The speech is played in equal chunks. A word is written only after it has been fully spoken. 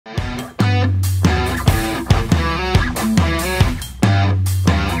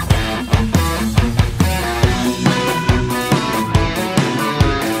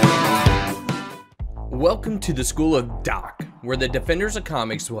to the School of Doc, where the Defenders of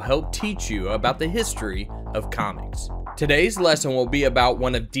Comics will help teach you about the history of comics. Today's lesson will be about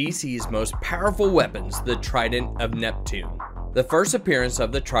one of DC's most powerful weapons, the Trident of Neptune. The first appearance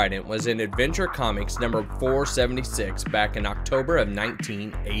of the Trident was in Adventure Comics number 476 back in October of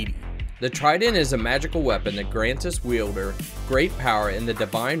 1980. The Trident is a magical weapon that grants its wielder great power and the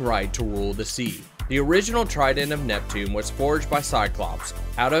divine right to rule the sea. The original Trident of Neptune was forged by Cyclops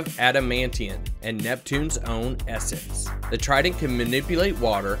out of adamantium and Neptune's own essence. The Trident can manipulate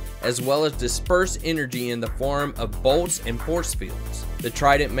water as well as disperse energy in the form of bolts and force fields. The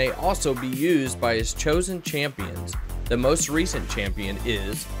Trident may also be used by his chosen champions. The most recent champion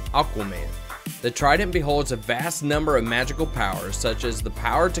is Aquaman. The Trident beholds a vast number of magical powers, such as the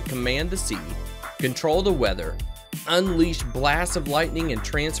power to command the sea, control the weather, unleash blasts of lightning and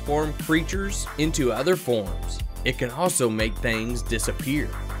transform creatures into other forms. It can also make things disappear.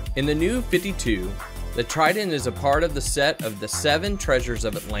 In the New 52, the Trident is a part of the set of the 7 Treasures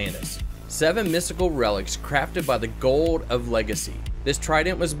of Atlantis, 7 mystical relics crafted by the Gold of Legacy. This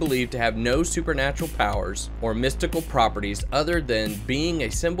Trident was believed to have no supernatural powers or mystical properties other than being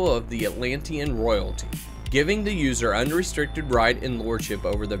a symbol of the Atlantean royalty, giving the user unrestricted right and lordship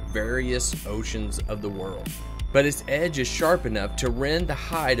over the various oceans of the world. But its edge is sharp enough to rend the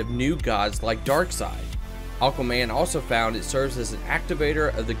hide of new gods like Darkseid. Aquaman also found it serves as an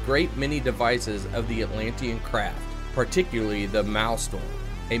activator of the great many devices of the Atlantean craft, particularly the Maelstrom,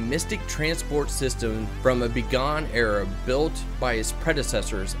 a mystic transport system from a bygone era built by its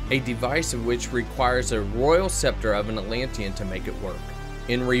predecessors, a device of which requires a royal scepter of an Atlantean to make it work.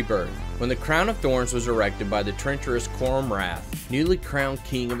 In Rebirth, when the Crown of Thorns was erected by the treacherous Quorum Wrath, newly crowned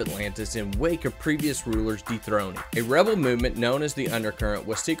king of Atlantis in wake of previous rulers dethroning, a rebel movement known as the Undercurrent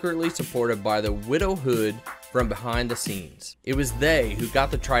was secretly supported by the Widow Hood from behind the scenes. It was they who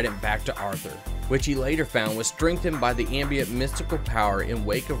got the Trident back to Arthur, which he later found was strengthened by the ambient mystical power in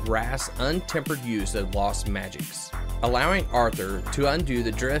wake of Wrath's untempered use of lost magics, allowing Arthur to undo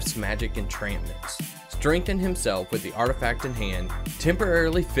the Drift's magic enchantments, strengthen himself with the artifact in hand,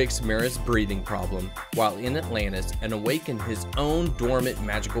 temporarily fix Mira's breathing problem while in Atlantis, and awaken his own dormant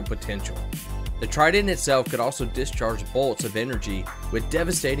magical potential. The Trident itself could also discharge bolts of energy with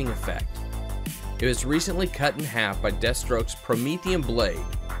devastating effect. It was recently cut in half by Deathstroke's Promethean blade,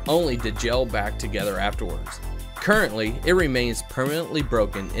 only to gel back together afterwards. Currently, it remains permanently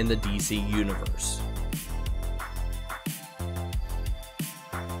broken in the DC universe.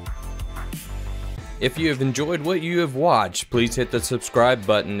 If you have enjoyed what you have watched, please hit the subscribe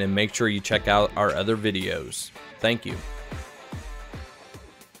button and make sure you check out our other videos. Thank you.